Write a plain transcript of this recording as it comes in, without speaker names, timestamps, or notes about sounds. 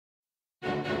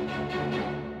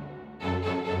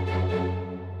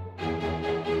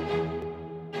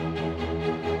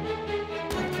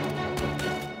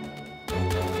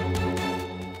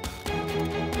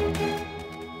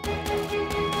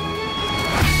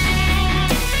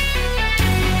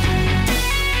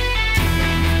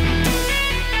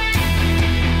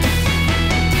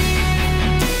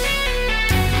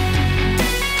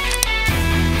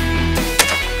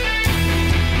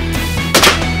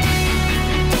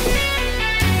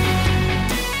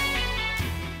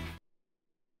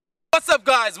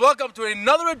guys, welcome to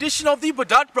another edition of the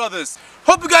Badat Brothers.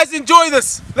 Hope you guys enjoy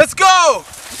this. Let's go!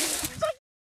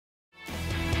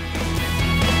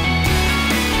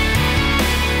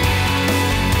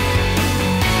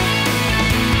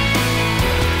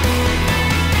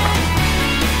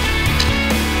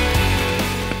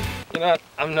 You know what?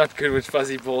 I'm not good with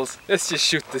fuzzy balls. Let's just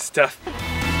shoot this stuff.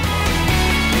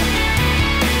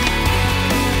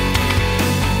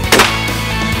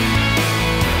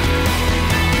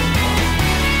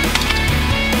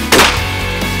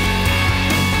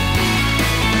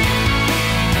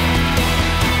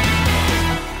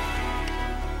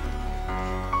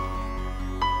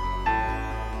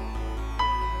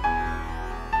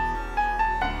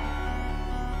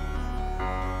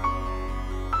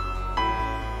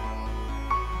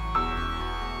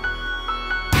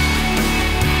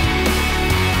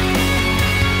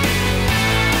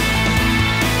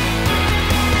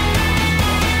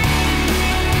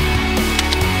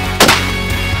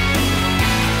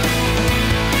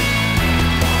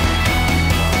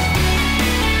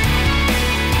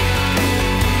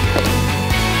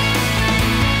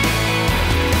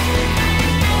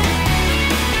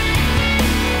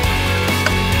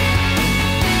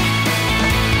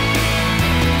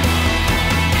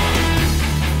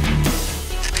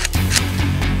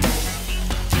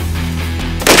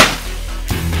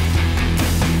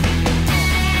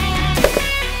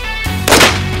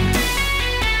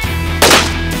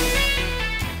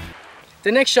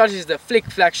 The next shot is the Flik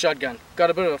Flack shotgun. Got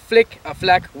a bit of a flick, a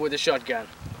flack with the shotgun.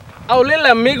 Our little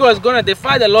amigo is gonna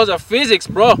defy the laws of physics,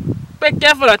 bro. Pay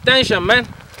careful attention, man.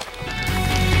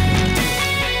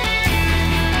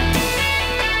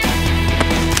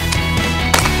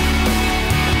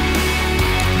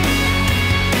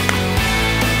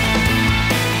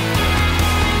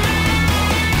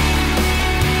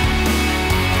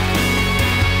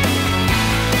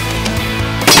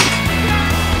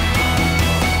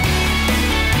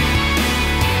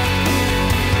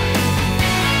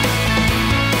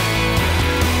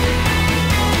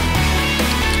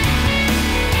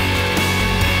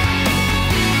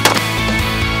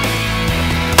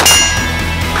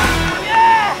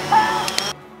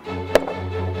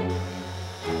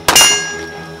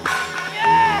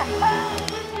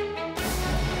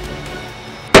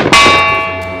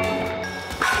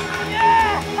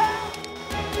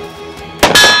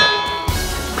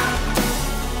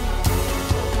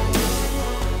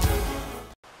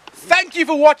 Thank you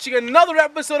for watching another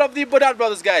episode of the Badat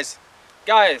Brothers, guys.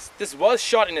 Guys, this was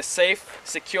shot in a safe,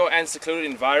 secure and secluded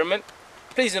environment.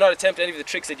 Please do not attempt any of the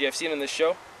tricks that you have seen on this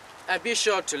show. And be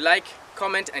sure to like,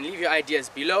 comment and leave your ideas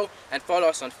below, and follow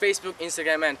us on Facebook,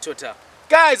 Instagram and Twitter.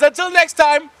 Guys, until next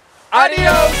time,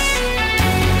 adios!